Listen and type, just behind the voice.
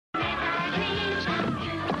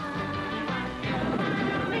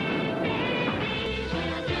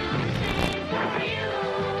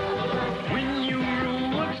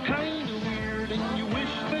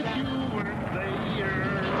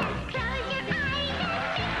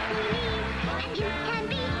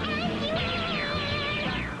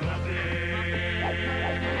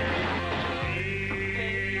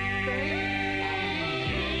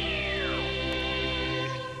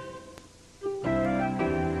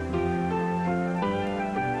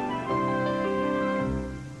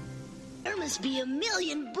must be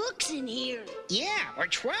 1,000,000 books in here. Yeah, or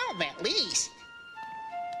 12 at least.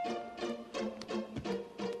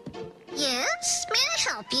 Yes, may I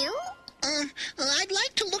help you? I'd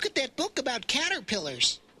like to look at that book about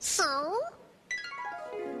caterpillars. So?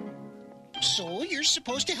 So you're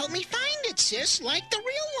supposed to help me find it, sis, like the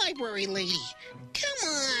real library lady. Come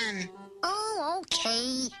on. Oh,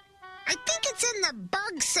 okay. I think it's in the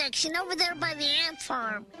bug section over there by the ant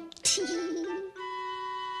farm.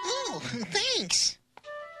 Oh, thanks.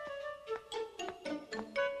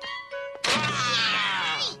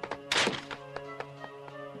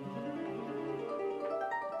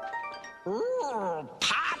 Ooh,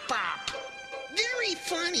 pop-up. Very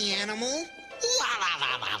funny, animal. La la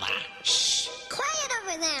la la la. Shh, quiet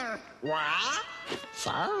over there. What?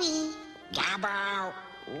 Sorry. Gabbo.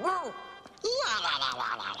 Whoa. La la la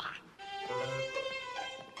la la la.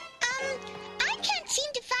 I can't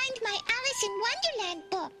seem to find my Alice in Wonderland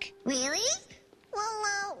book. Really?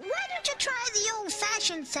 Well, why don't you try the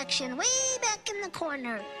old-fashioned section way back in the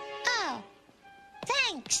corner? Oh,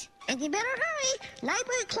 thanks. And you better hurry.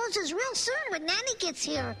 Library closes real soon when Nanny gets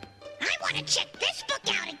here. I want to check this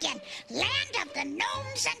book out again. Land of the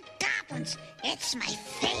Gnomes and Goblins. It's my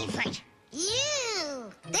favorite.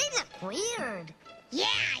 Ew, they look weird. Yeah,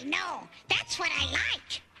 I know. That's what I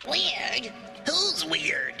like. Weird? Who's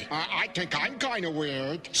weird? I think I'm kind of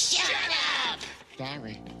weird. Shut up!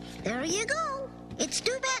 Sorry. There you go. It's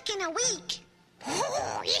due back in a week.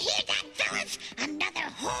 Oh, you hear that, fellas? Another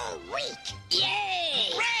whole week.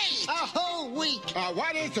 Yay! Great! A whole week.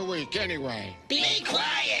 What is a week anyway? Be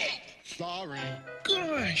quiet. Sorry.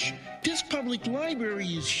 Gosh, this public library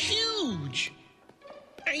is huge.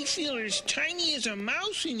 I feel as tiny as a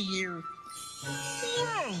mouse in here.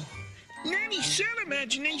 Whoa! Nanny said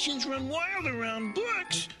imaginations run wild around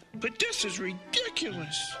books, but this is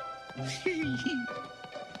ridiculous.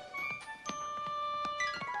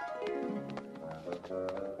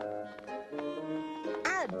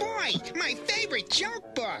 Oh, boy, my favorite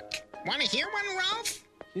joke book. Want to hear one, Ralph?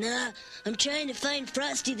 Nah, I'm trying to find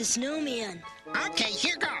Frosty the Snowman. Okay,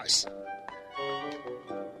 here goes.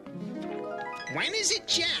 When is it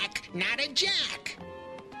Jack, not a Jack?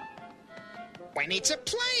 When it's a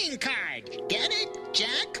playing card. Get it?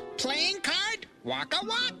 Jack, playing card, waka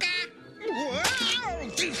waka. Whoa!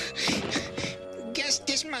 Guess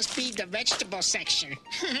this must be the vegetable section.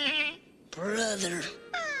 Brother.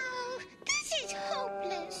 Oh, this is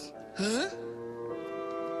hopeless. Huh?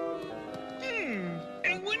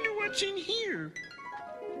 I wonder what's in here.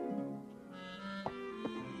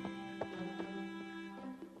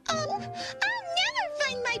 Oh, I'll never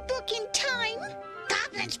find my book in time.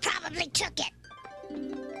 Goblins probably took it.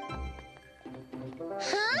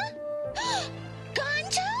 Huh?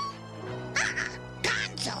 Gonzo?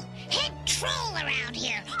 Gonzo, head troll around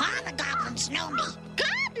here. All the goblins know me.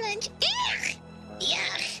 Goblins? Ugh!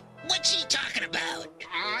 Yuck. What's she talking about?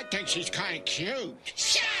 I think she's kind of cute.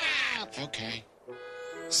 Shut up! Okay.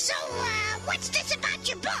 So, what's this about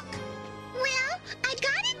your book? Well, I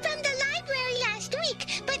got it from the library last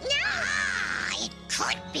week, but now... Ah, it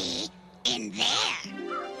could be in there.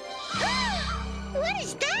 What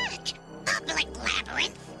is that? Public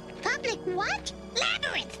labyrinth. Public what?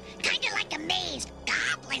 Labyrinth. Kind of like a maze.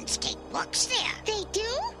 Goblins take books there. They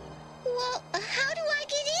do? Well, how do I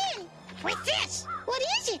get in? With this. What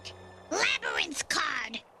is it? Labyrinth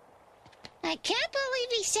card. I can't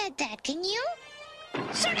believe he said that, can you?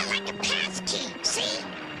 Sort of like a pass key, see?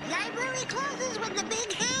 Library closes when the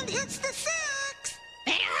big hand hits the six.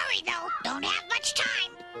 Better hurry, though. Don't have much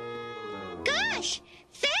time. Gosh,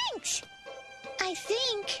 thanks. I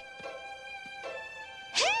think...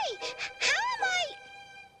 Hey, how am I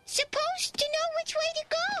supposed to know which way to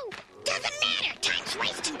go? Doesn't matter. Time's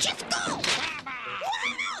wasting. Just go.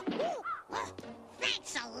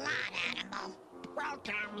 Thanks a lot, animal.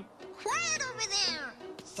 Welcome. Quiet over there.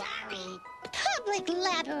 Sorry. Public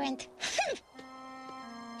labyrinth.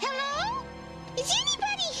 Hello? Is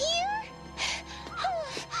anybody here? Oh,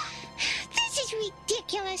 this is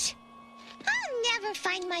ridiculous. I'll never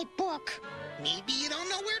find my book. Maybe you don't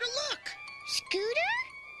know where to look. Scooter?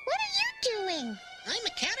 What are you doing? I'm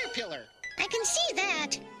a caterpillar. I can see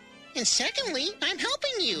that. And secondly, I'm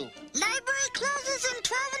helping you. Library closes in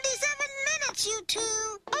 27 minutes, you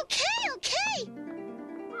two. Okay.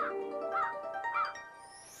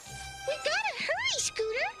 We gotta hurry,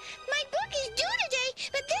 Scooter. My book is due today,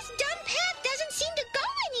 but this dumb path doesn't seem to go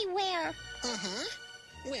anywhere. Uh-huh.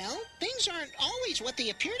 Well, things aren't always what they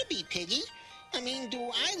appear to be, Piggy. I mean, do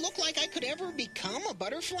I look like I could ever become a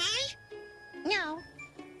butterfly? No.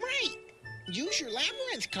 Right. Use your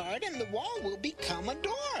labyrinth card and the wall will become a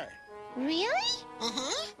door. Really?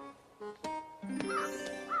 Uh-huh.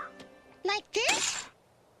 Like this?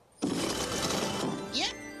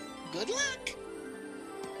 Yep. Good luck.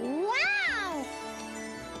 Wow!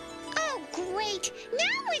 Oh, great.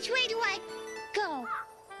 Now which way do I go?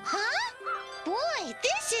 Huh? Boy,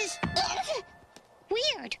 this is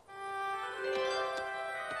weird.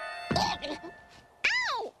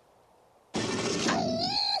 Ow!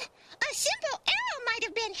 A simple arrow might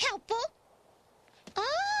have been helpful.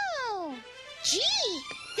 Oh, gee,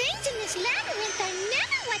 things in this labyrinth are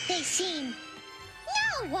never what they seem.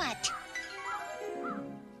 Now what?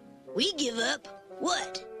 We give up.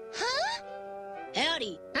 What? Huh?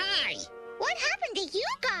 Howdy. Hi. What happened to you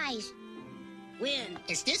guys? When?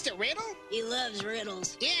 Is this a riddle? He loves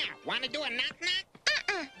riddles. Yeah. Want to do a knock-knock?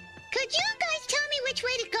 Could you guys tell me which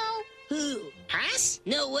way to go? Who? Us?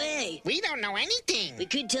 No way. We don't know anything. We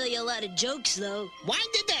could tell you a lot of jokes, though. Why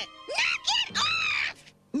did that? Knock it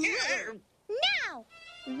off! Now,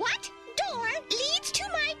 what door leads to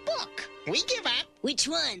my book? We give up. Which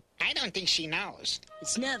one? I don't think she knows.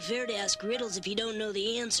 It's not fair to ask riddles if you don't know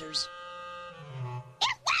the answers.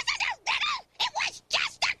 It wasn't a riddle! It was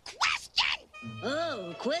just a question!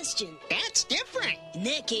 Oh, a question. That's different. In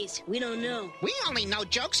that case, we don't know. We only know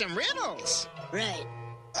jokes and riddles. Right.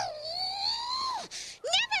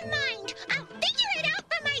 Never mind! I'll figure it out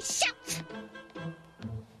for myself!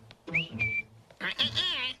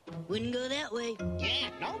 Wouldn't go that way. Yeah,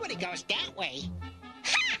 nobody goes that way.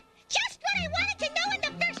 Ha! Just what I wanted to know in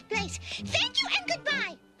the first place! Thank you and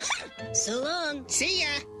goodbye! So long. See ya.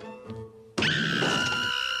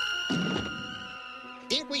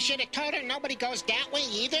 Think we should have told her nobody goes that way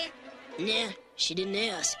either? Nah, she didn't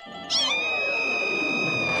ask. Ooh,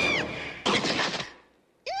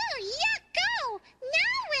 yucko!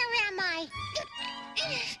 Now where am I?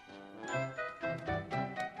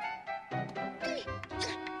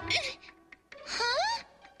 Huh?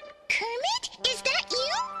 Kermit, is that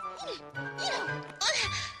you?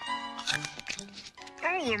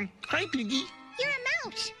 Oh, hi, Piggy. You're a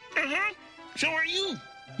mouse. Uh-huh. So are you.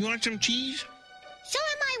 You want some cheese? So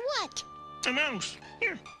am I what? A mouse.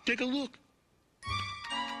 Here, take a look.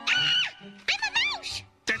 I'm a mouse!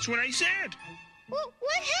 That's what I said. Well,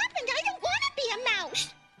 what happened? I don't want to be a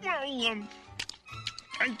mouse. Well,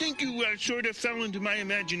 I think you sort of fell into my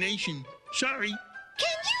imagination. Sorry.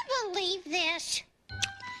 Can you believe this?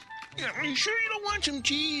 Yeah, are you sure you don't want some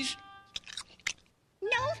cheese?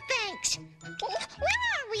 No thanks. Where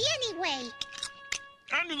are we anyway?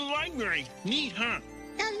 Under the library. Neat, huh?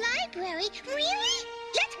 The library? Really?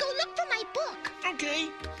 Let's go look for my book. Okay.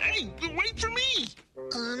 Hey, wait for me.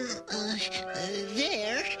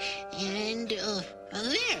 There, and,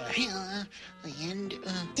 there, and,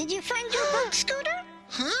 Did you find your book, Scooter?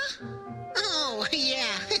 Huh? Oh,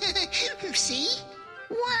 yeah. See?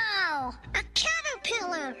 Wow, a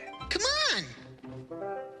caterpillar. Come on.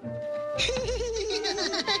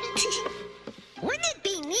 Wouldn't it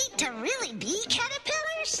be neat to really be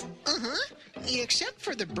caterpillars? Uh-huh. Except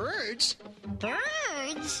for the birds.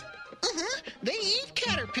 Birds? Uh-huh. They eat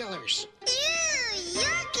caterpillars. Ew,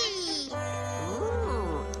 yucky.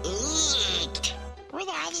 Ooh, eek.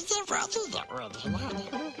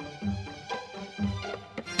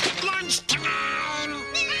 Lunchtime!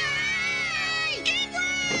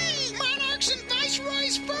 Monarchs and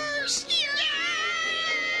viceroys first!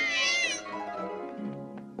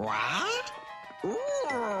 What?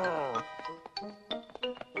 Ooh.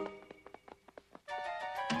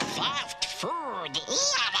 Fast food.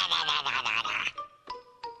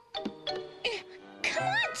 Come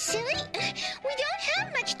on, silly. We don't have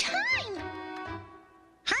much time.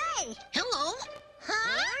 Hi. Hello.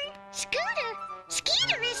 Huh? Scooter.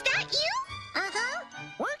 Skeeter, is that you? Uh-huh.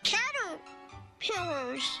 We're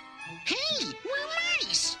caterpillars. Hey, we're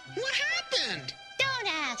mice. What happened? Don't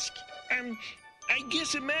ask. I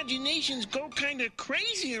guess imaginations go kind of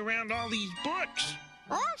crazy around all these books.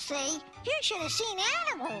 I'll say, you should have seen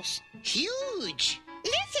animals. Huge.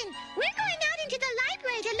 Listen, we're going out into the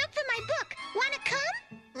library to look for my book. Wanna come?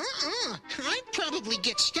 I'd probably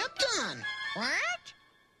get stepped on. What?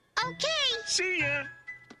 Okay. See ya.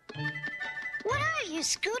 What are you,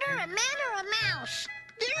 Scooter, a man or a mouse?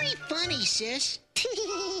 Very funny, sis.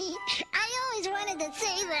 I always wanted to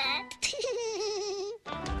say that.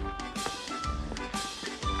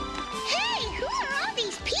 Hey, who are all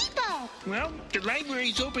these people? Well, the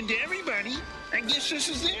library's open to everybody. I guess this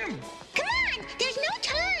is them. Come on, there's no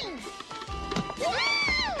time. Whoa!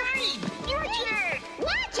 Hey, watch it!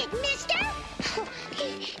 Watch it, mister.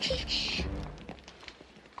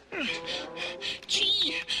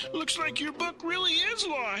 Gee, looks like your book really is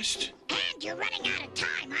lost. And you're running out of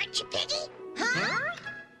time, aren't you, Piggy? Huh?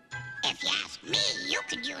 If you ask me, you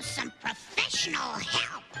could use some professional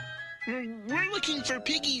help. We're looking for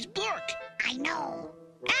Piggy's book. I know.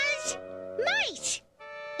 As mice.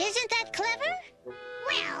 Isn't that clever?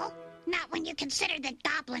 Well, not when you consider that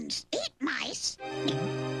goblins eat mice.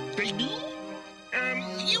 They do?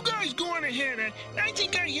 You guys go on ahead. I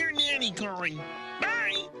think I hear Nanny calling.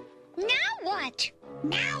 Bye. Now what?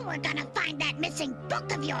 Now we're gonna find that missing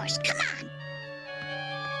book of yours. Come on.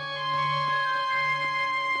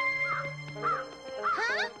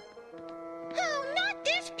 Huh? Oh, not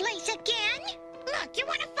this place again. Look, you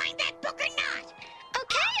want to find that book or not?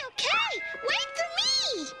 Okay. Wait for me.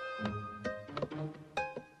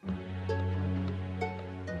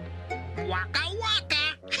 Waka waka.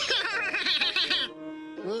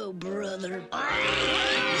 Oh, brother.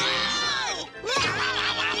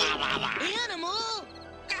 Animal!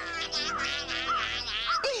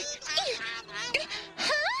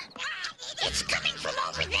 Huh? It's coming from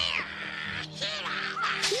over there.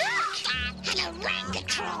 Look! An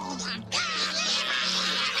orangutan.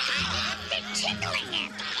 They're tickling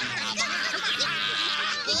him.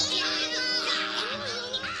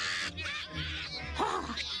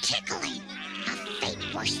 Oh, tickling. A fate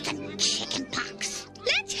worse than chicken pox.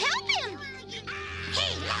 Let's help him.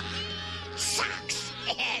 Hey, look. Socks.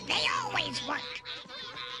 They always work.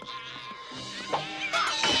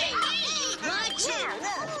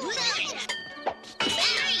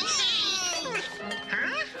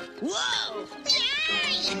 Whoa!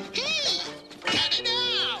 Cut it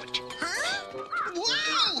out. Huh?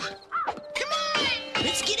 Whoa! Come on.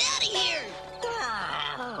 Let's get out of here!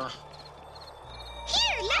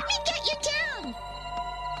 Here, let me get you down.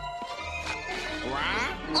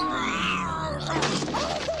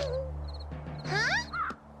 Huh?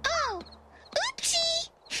 Oh, oopsie.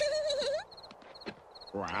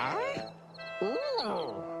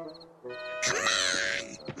 Come on.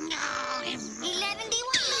 No. 11:01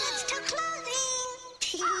 minutes to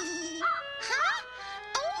closing. Huh?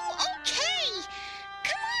 Oh, okay.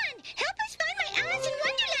 Come on, help us find my Alice in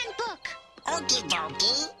Wonderland book. Okie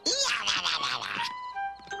dokie.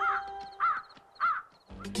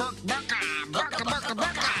 Book, booka, booka, booka,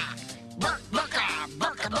 booka. Book, booka,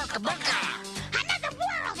 booka, booka, booka. Another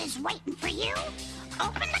world is waiting for you.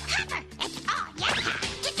 Open the cover. That's all you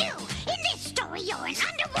have to do. In this story, you're an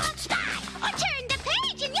underworld spy. Or turn the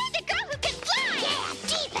page and you're the girl who can fly. Yeah,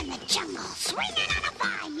 deep in the jungle, swinging on a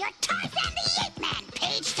vine. You're Tarzan the Ape Man,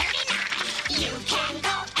 page 39. You can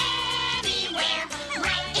go anywhere,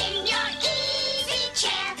 right in your easy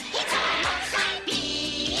chair. It's almost like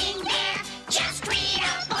being there. Just read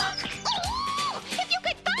a book. Ooh, if you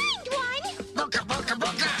could find one. Booka, booka,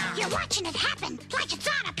 booka. You're watching it happen like it's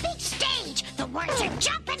on a big stage. The words are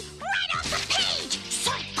jumping right off the page.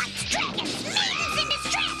 Sword fights, dragons, maidens in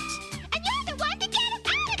distress. And you're the one to get us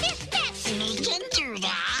out of this mess. We can do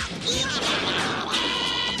that.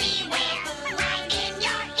 Anywhere, right in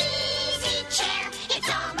your easy chair. It's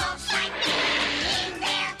almost like being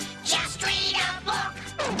there. Just read a book.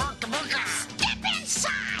 Booka, booka. Step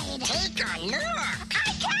inside. Take a look.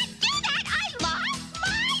 I can't do that. I lost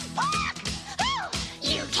my book. Oh,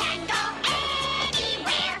 you can go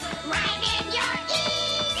anywhere, right in your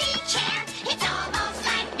easy chair. It's almost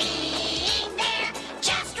like being there.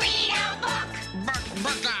 Just read a book. Book,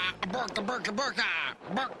 booka, booka, booka, booka.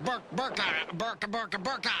 Book, book, booka, booka, booka,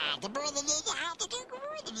 booka. The brother needs to have to do it.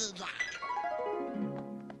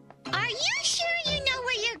 Are you sure you know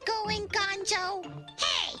where you're going, Gonzo?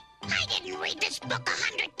 Hey, I didn't read this book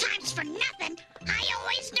 100 times for nothing. I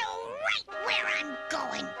always know right where I'm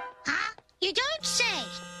going. Huh? You don't say.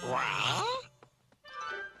 What?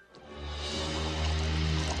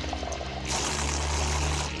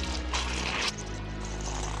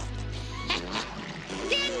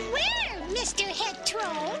 Then where, Mr. Head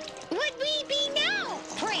Troll, would we be now,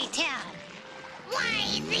 pray tell?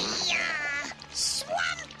 Why, the,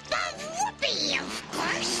 swamp of Whoopee, of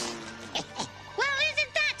course. Well,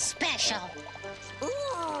 isn't that special? Ooh,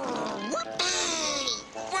 whoopee!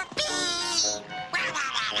 Whoopee!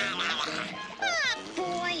 Ah,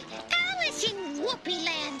 boy, Alice in Whoopee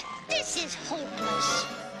Land. This is hopeless.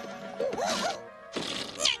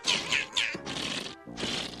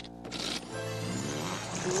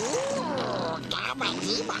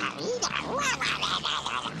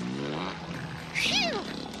 Phew!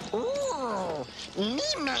 Ooh, me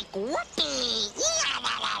make whoopee!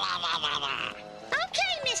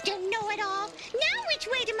 Okay, Mr. Know-It-All. Now which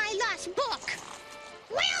way to my lost book?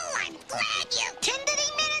 Well, I'm glad you... 10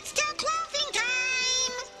 minutes till closing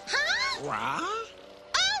time. Huh? What?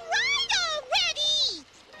 All right already!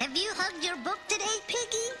 Have you hugged your book today,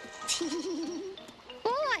 Piggy?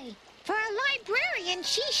 Boy, for a librarian,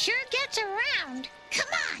 she sure gets around.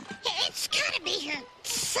 Come on, it's gotta be her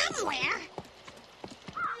somewhere.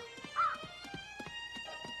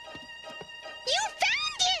 You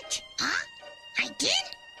found it! Huh? I did?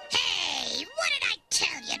 Hey, what did I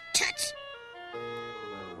tell you, Toots?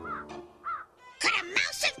 Could a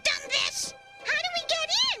mouse have done this? How do we get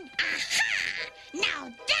in? Aha! Now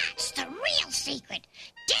that's the real secret.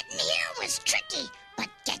 Getting here was tricky, but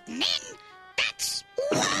getting in, that's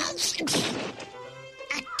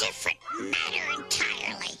a different matter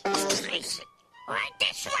entirely. Right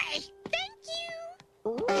this way. Thank you.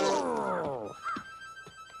 Ooh.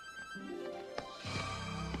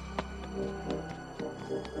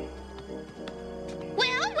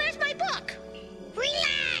 Well, where's my book?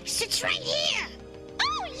 Relax, it's right here.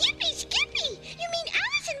 Oh, yippee skippy! You mean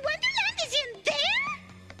Alice in Wonderland is in there?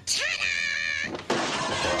 Ta-da!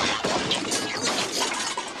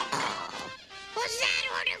 Was that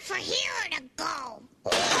order for here or to go?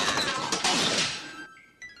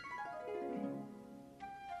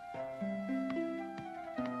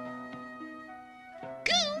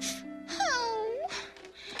 Goof! Oh,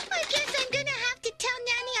 I guess I'm gonna have to tell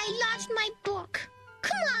Nanny I lost my book.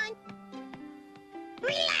 Come on.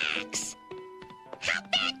 Relax. How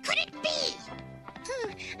bad could it be?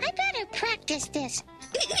 I better practice this.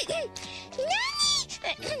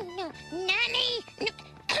 Nanny! No, Nanny!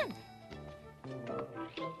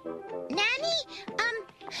 Nanny,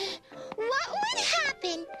 what would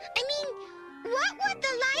happen? I mean, what would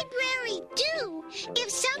the library do if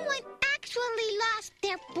someone actually lost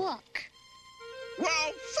their book?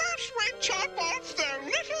 Well, first we chop off their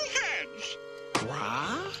little heads.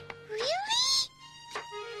 What? Really?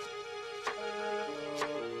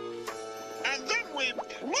 And then we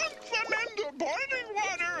plunk them into boiling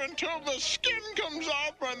water until the skin comes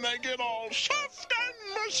off and they get all soft and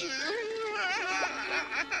mushy.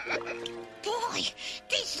 Boy,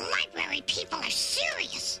 these library people are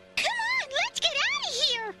serious. Come on, let's get out of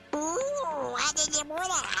here! Ooh,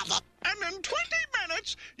 And in 20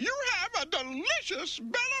 minutes, you have a delicious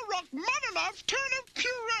Bella Rachmaninoff turnip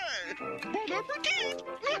puree. Bon appetit!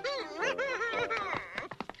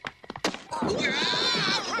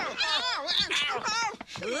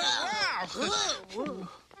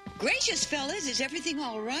 Gracious, fellas, is everything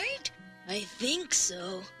all right? I think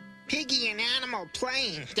so. Piggy and Animal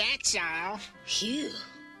playing, that's all. Phew.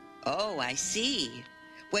 Oh, I see.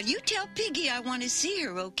 Well, you tell Piggy I want to see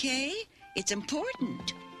her, okay? It's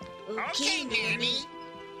important. Okay, Nanny.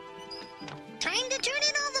 Time to turn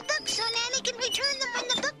in all the books so Nanny can return them when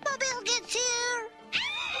the bookmobile gets here.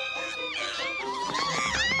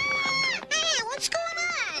 Hey, what's going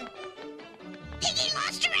on? Piggy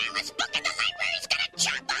lost her Alice book and the library's gonna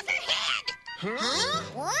chop off her head. Huh?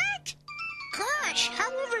 What? Gosh, how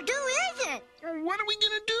overdue is it? What are we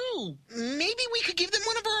gonna do? Maybe we could give them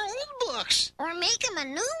one of our old books. Or make him a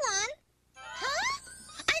new one. Huh?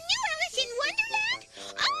 A new Alice in Wonderland?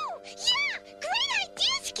 Oh, yeah! Great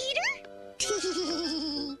idea, Skeeter!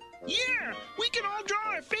 Yeah, we can all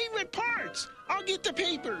draw our favorite parts. I'll get the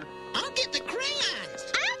paper. I'll get the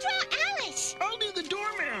crayons. I'll draw Alice. I'll do the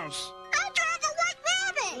dormouse. I'll draw the White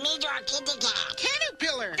Rabbit. Me draw Kitty Cat.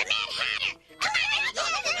 Caterpillar. The Mad Hatter.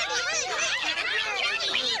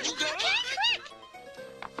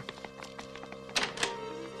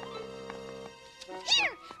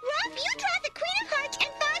 Here, Ruff, you draw the Queen of Hearts,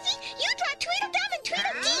 and Fozzie, you draw Tweedledum and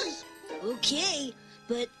Tweedledee. Okay,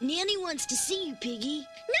 but Nanny wants to see you, Piggy.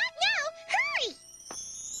 Not now. Hurry.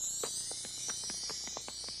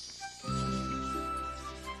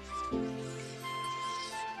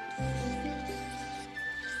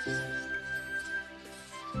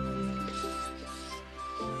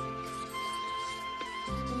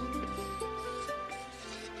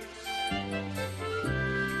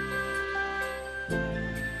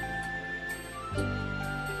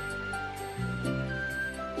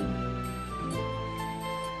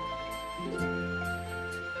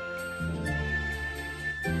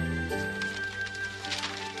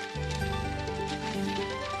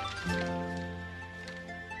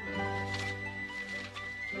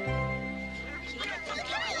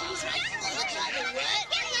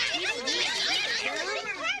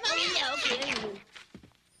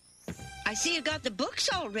 I see you got the books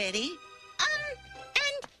already.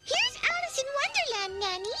 And here's Alice in Wonderland,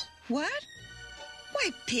 Nanny. What?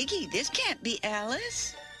 Why, Piggy, this can't be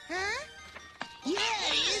Alice. Huh? Yeah,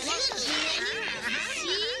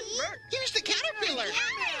 here's the caterpillar.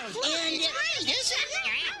 And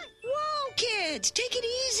Whoa, kids, take it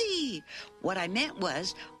easy. What I meant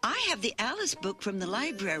was, I have the Alice book from the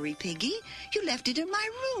library, Piggy. You left it in my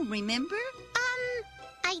room, remember?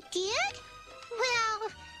 I did? Well,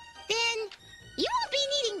 then you won't be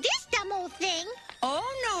needing this dumb old thing. Oh,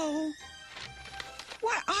 no.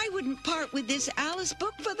 Why, part with this Alice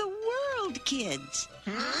book for the world, kids.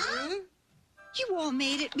 Huh? You all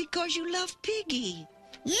made it because you love Piggy.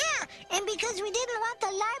 Yeah, and because we didn't want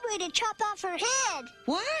the library to chop off her head.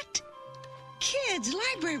 What? Kids,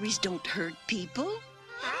 libraries don't hurt people.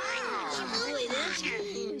 Boy, that's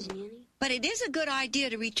good, Nanny. But it is a good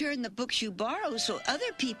idea to return the books you borrow so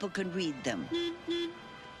other people can read them.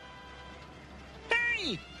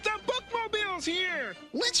 Hey, the bookmobile's here.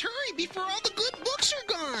 Let's hurry before all the good books are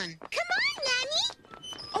gone. Come on, Nanny.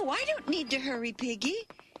 Oh, I don't need to hurry, Piggy.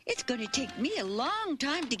 It's going to take me a long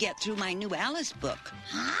time to get through my new Alice book.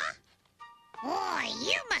 Huh? Boy,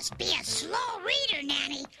 you must be a slow reader,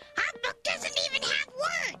 Nanny. Our book doesn't even have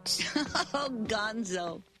words. Oh,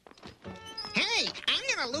 Gonzo. Hey, I'm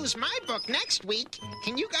gonna lose my book next week.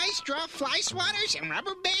 Can you guys draw fly swatters and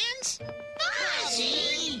rubber bands?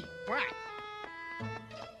 Fuzzy! What?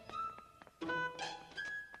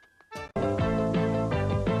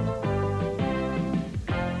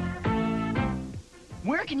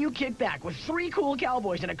 Where can you kick back with 3 cool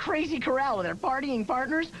cowboys in a crazy corral with their partying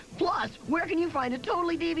partners? Plus, where can you find a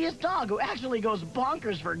totally devious dog who actually goes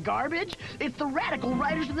bonkers for garbage? It's the Radical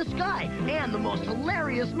Riders in the Sky and the most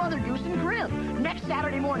hilarious Mother Goose and Grimm. Next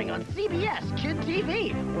Saturday morning on CBS Kid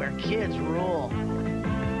TV, where kids rule.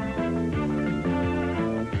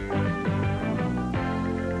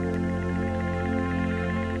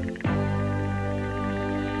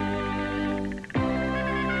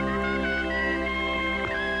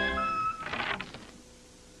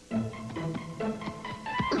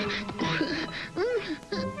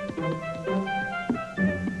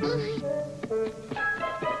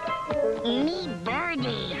 Me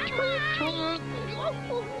birdie.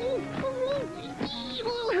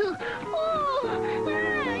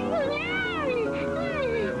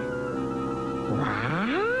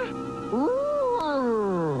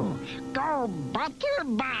 Ooh, go butter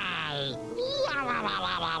bye.